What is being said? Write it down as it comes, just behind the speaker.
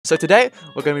So today,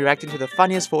 we're going to be reacting to the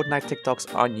funniest Fortnite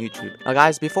TikToks on YouTube. Now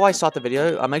guys, before I start the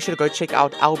video, make sure to go check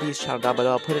out Albie's channel down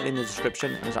below. I'll put it in the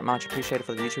description. I'm much appreciated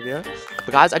for the YouTube video.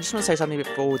 But guys, I just want to say something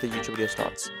before the YouTube video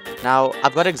starts. Now,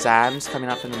 I've got exams coming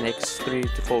up in the next 3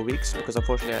 to 4 weeks because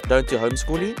unfortunately I don't do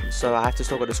homeschooling. So I have to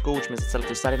still go to school, which means I still have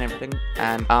to study and everything.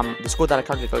 And the school that I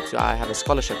currently go to, I have a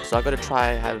scholarship. So I've got to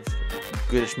try have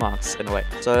goodish marks in a way.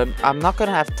 So I'm not going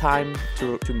to have time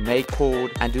to make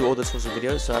code and do all those sorts of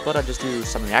videos. So I thought I'd just do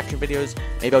some reaction videos.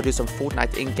 Maybe I'll do some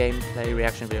Fortnite in-game play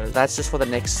reaction videos. That's just for the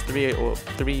next 3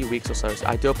 weeks or so. So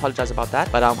I do apologize about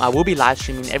that. But I will be live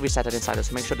streaming every Saturday and Sunday.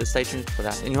 So make sure to stay tuned for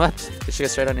that. And you know what? Let's get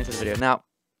straight on into the video. Now,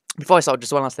 before I start,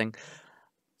 just one last thing.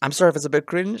 I'm sorry if it's a bit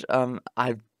cringe.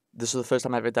 This was the first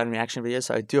time I've ever done reaction videos,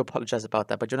 so I do apologize about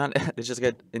that. But you're not. Let's just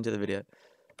get into the video. I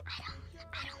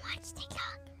don't watch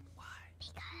TikTok. Why?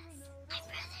 Because my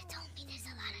brother told me there's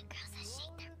a lot of girls that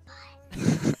shake their butt.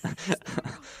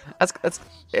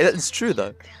 It's true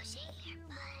though. Girl shaking her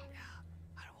butt. Yeah.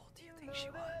 How old do you think she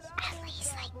was? At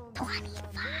least like 25.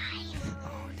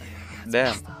 Oh damn.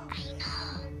 Damn. I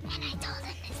know. And I told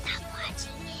him to stop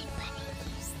watching it, but he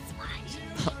keeps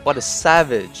watching it. What a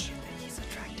savage. He's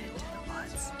attracted to the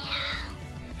butts. Yeah.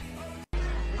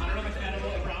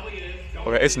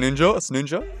 Okay, it's Ninja. It's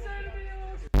Ninja.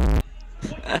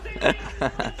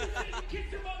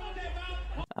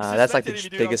 That's like the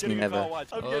biggest meme ever.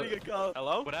 I'm getting a call.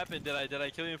 Hello? What happened? Did I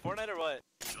kill you in Fortnite or what?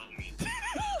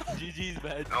 GG's,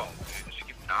 man. No, she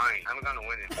keeps dying. I haven't gotten a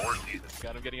win in 4 seasons.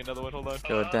 God, I'm getting another one. Hold on.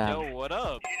 Yo, damn. Yo, what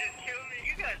up? You just killed me.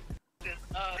 You got this.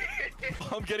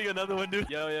 I'm getting another one, dude.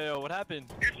 Yo, what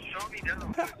happened? You're shot me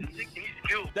down. You need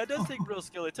skill. That does take real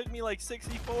skill. It took me like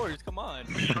 64s. Come on.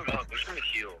 Shut up. They're trying to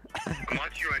heal. I'm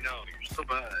watching you right now. You're so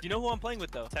bad. Do you know who I'm playing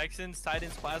with, though? Texans,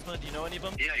 Titans, Plasma. Do you know any of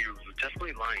them? Yeah, you're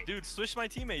definitely lying. Dude, switch my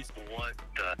teammates. What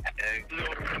the heck? No.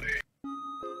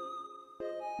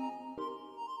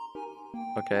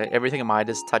 Okay, everything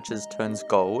Midas touches turns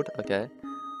gold. Okay.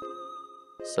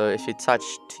 So if you touch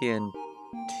TNT,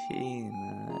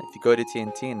 if you go to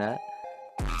TNT,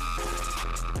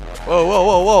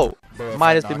 whoa. Bro,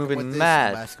 Midas be moving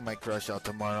mad. I'm asking my crush out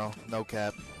tomorrow. No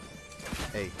cap.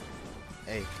 Hey,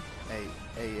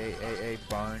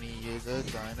 Barney is a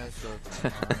dinosaur.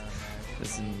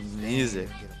 This is music.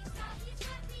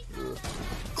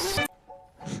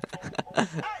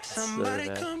 Somebody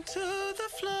come to the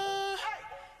floor.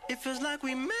 It feels like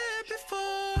we met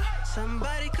before.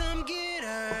 Somebody come get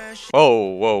her.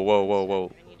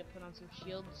 Whoa. I need to put on some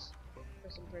shields for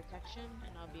some protection,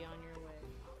 and I'll be on your way.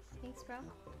 Thanks, bro.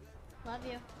 Love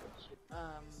you.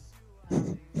 Love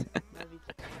you.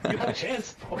 You have a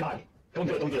chance. Oh god. Don't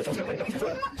do it.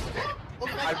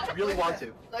 I really want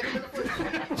to.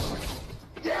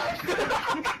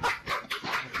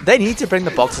 They need to bring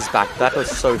the boxes back. That was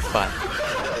so fun.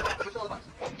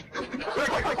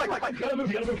 You gotta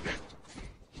move.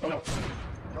 Oh no.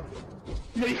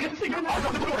 Yeah, you can see your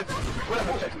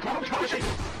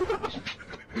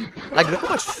Like, look how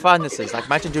much fun this is. Like,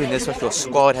 imagine doing this with your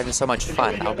squad, having so much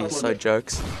fun. That'll be so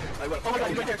jokes. Oh my god,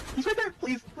 he's right there. He's right there.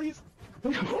 Please.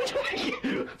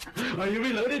 Are you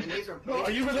reloaded?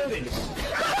 Are you reloading?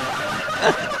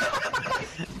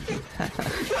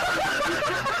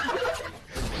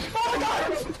 Oh my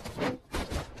god!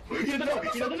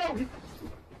 You don't know.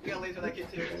 You gotta laser that kid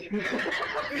too.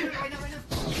 Right now.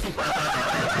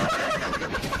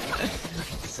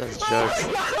 Such jokes.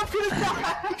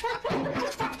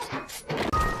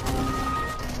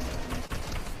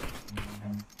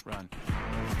 Run.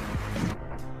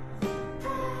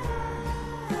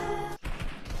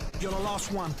 You're the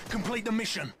last one. Complete the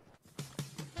mission.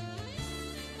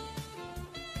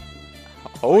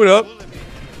 Hold up.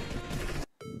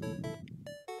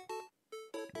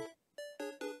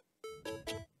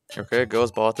 Okay,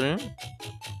 girls' bathroom.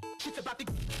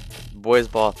 Boys'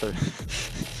 bathroom.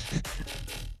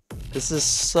 This is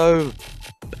so...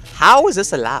 How is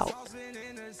this allowed?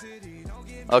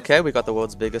 Okay, we got the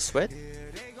world's biggest sweat.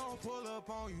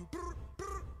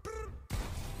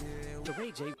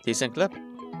 Decent clip.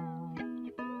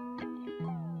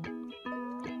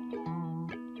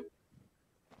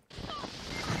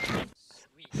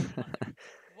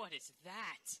 What is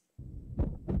that?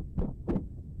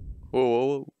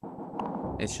 Whoa.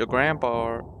 It's your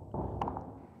grandpa. I'm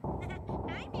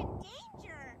in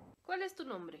danger. ¿Cuál es tu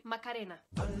nombre? Macarena.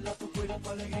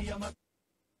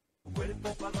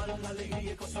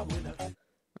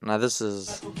 Now this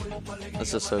is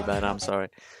so bad. I'm sorry.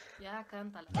 Ya,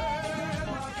 cántala.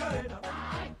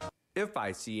 If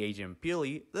I see Agent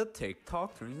Peely, the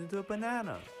TikTok turns into a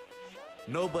banana.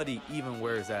 Nobody even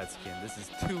wears that skin. This is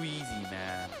too easy,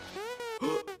 man.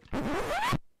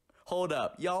 Hold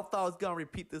up, y'all thought I was gonna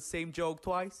repeat the same joke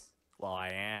twice? Well, I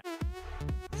am.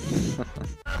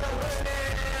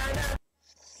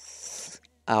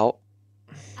 Ow.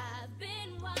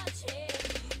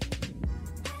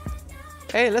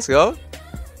 Hey, let's go.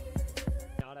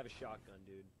 Not have a shotgun,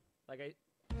 dude. Like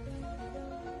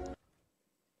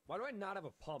why do I not have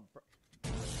a pump?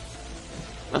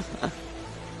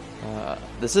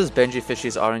 This is Benji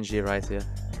Fishy's RNG right here.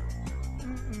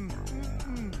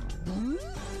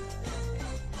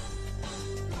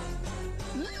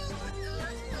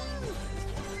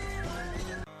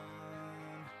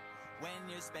 When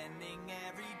you're spending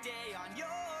every day on your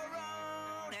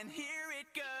own, and here it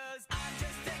goes. I'm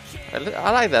just a kid.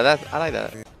 I like that. I like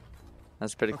that.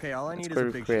 That's pretty. Okay, all I that's need is a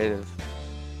pretty big creative.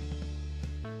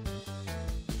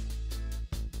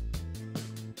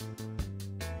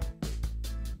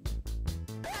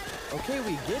 Okay,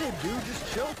 we get it, dude.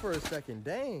 Just chill for a second.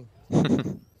 Dang.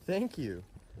 Thank you.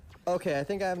 Okay, I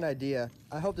think I have an idea.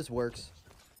 I hope this works.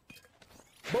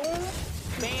 Boom,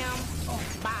 bam,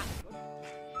 bop.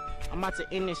 I'm about to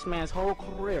end this man's whole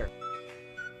career.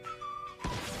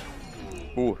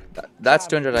 Ooh, that's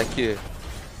 200 IQ.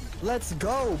 Let's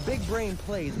go. Big brain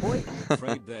plays, boy.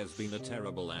 Afraid there's been a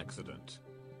terrible accident.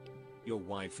 Your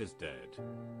wife is dead.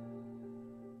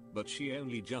 But she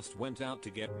only just went out to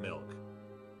get milk.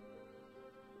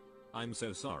 I'm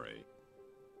so sorry.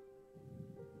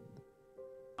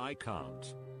 I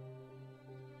can't.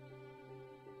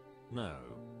 No.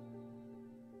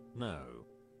 No.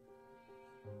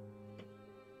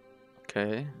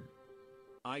 Okay.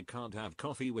 I can't have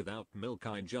coffee without milk,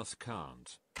 I just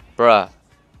can't. Bruh.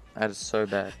 That is so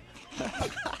bad.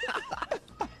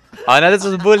 Oh no, this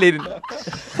was bullying.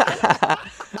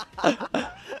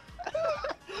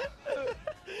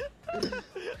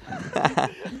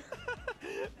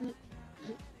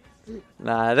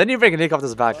 Nah, then you bring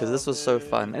helicopters back because this was so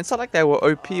fun. It's not like they were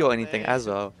OP or anything as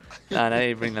well. Nah, now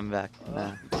you bring them back.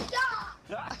 Nah.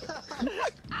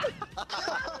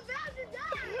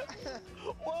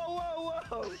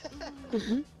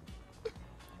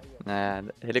 Nah,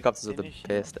 helicopters are the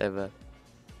best ever.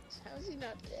 How is he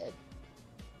not dead?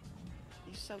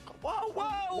 He's so cool. Whoa, whoa,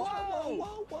 whoa,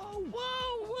 whoa, whoa,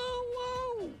 whoa, whoa,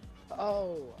 whoa.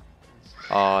 Oh.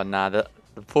 Oh nah, the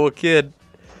poor kid.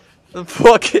 The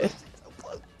poor kid.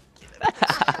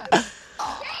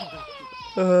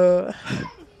 Oh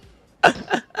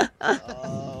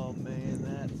man,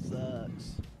 that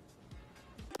sucks.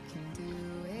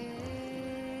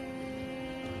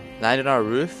 Landed on a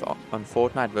roof on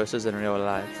Fortnite versus in real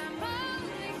life.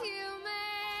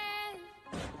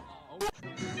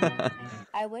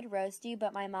 I would roast you,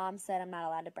 but my mom said I'm not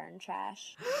allowed to burn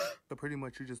trash. But pretty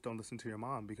much you just don't listen to your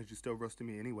mom because you still roasting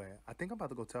me anyway. I think I'm about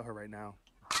to go tell her right now.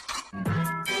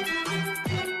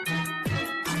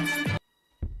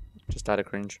 Just out of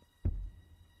cringe.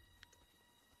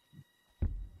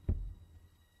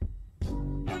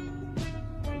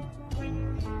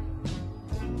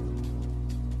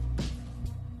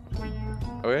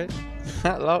 Okay.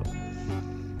 Hello.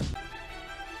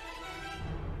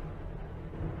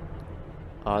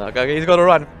 Oh, that guy, he's gotta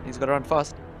run. He's gotta run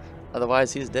fast.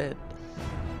 Otherwise, he's dead.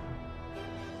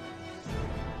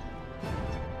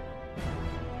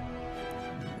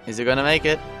 Is he gonna make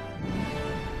it?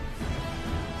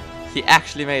 He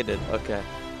actually made it. Okay.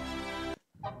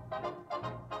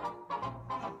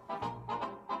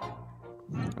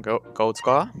 Gold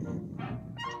scar.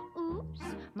 Oops,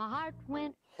 my heart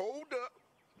went. Hold up.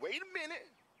 Wait a minute.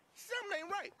 Something ain't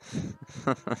right.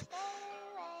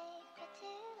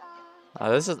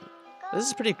 Oh, this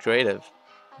is pretty creative.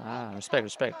 Ah,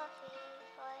 respect.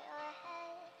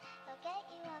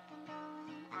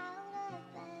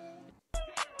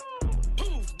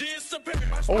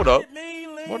 Hold up.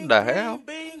 What the hell?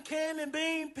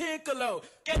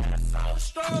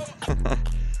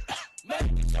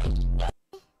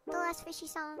 The last fishy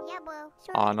song, yeah, bro.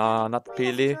 Oh no, not the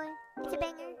peely. It's a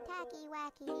banger, tacky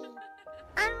wacky.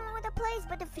 I don't know what the place,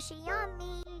 but the fishy on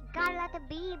me. Got a lot to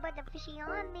be, but the fishy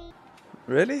on me.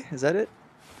 Really? Is that it?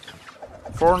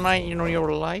 Fortnite in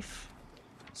real life?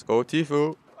 Let's go,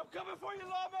 Tifu. I'm coming for you,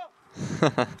 llama.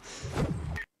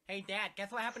 Hey, Dad,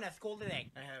 guess what happened at school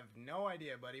today? I have no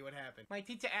idea, buddy. What happened? My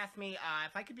teacher asked me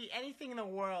if I could be anything in the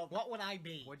world, what would I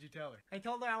be? What'd you tell her? I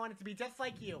told her I wanted to be just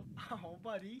like you. Oh,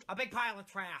 buddy. A big pile of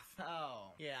trash.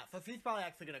 Oh. Yeah, so she's probably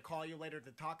actually gonna call you later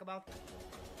to talk about.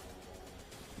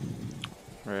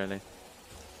 Really?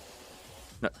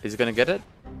 No, is he gonna get it?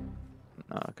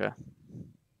 No, okay.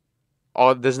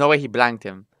 Oh, there's no way he blanked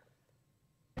him.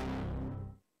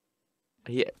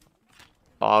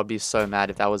 Oh, I'll be so mad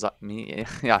if that was me.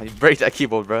 Yeah, break that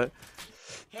keyboard, bro.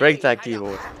 Break that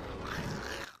keyboard.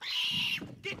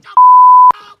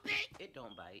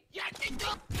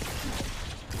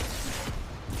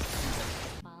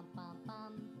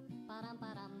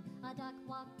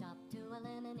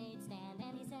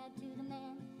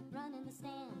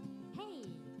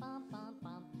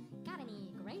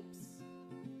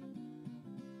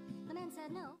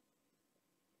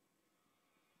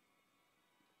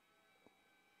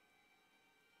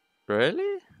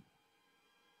 Really?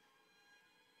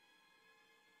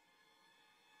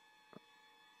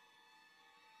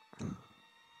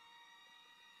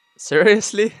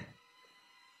 Seriously?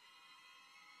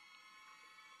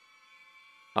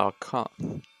 Oh, can't.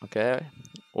 Okay.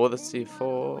 Or the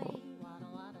C4.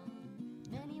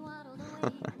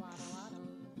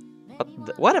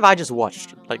 What have I just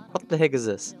watched? Like, what the heck is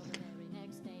this?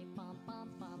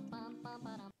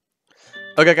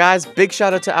 Okay, guys, big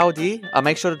shout out to LD.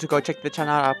 Make sure to go check the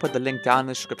channel out. I'll put the link down in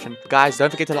the description. Guys, don't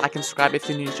forget to like and subscribe if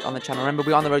you're new on the channel. Remember,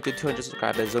 we're on the road to 200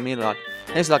 subscribers. It'll mean a lot.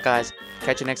 Thanks a lot, guys.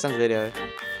 Catch you next time's video.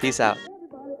 Peace out.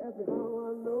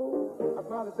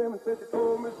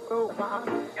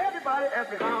 Everybody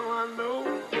asked me how I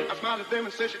know. I smiled at them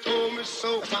and said she told me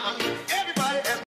so. Everybody asked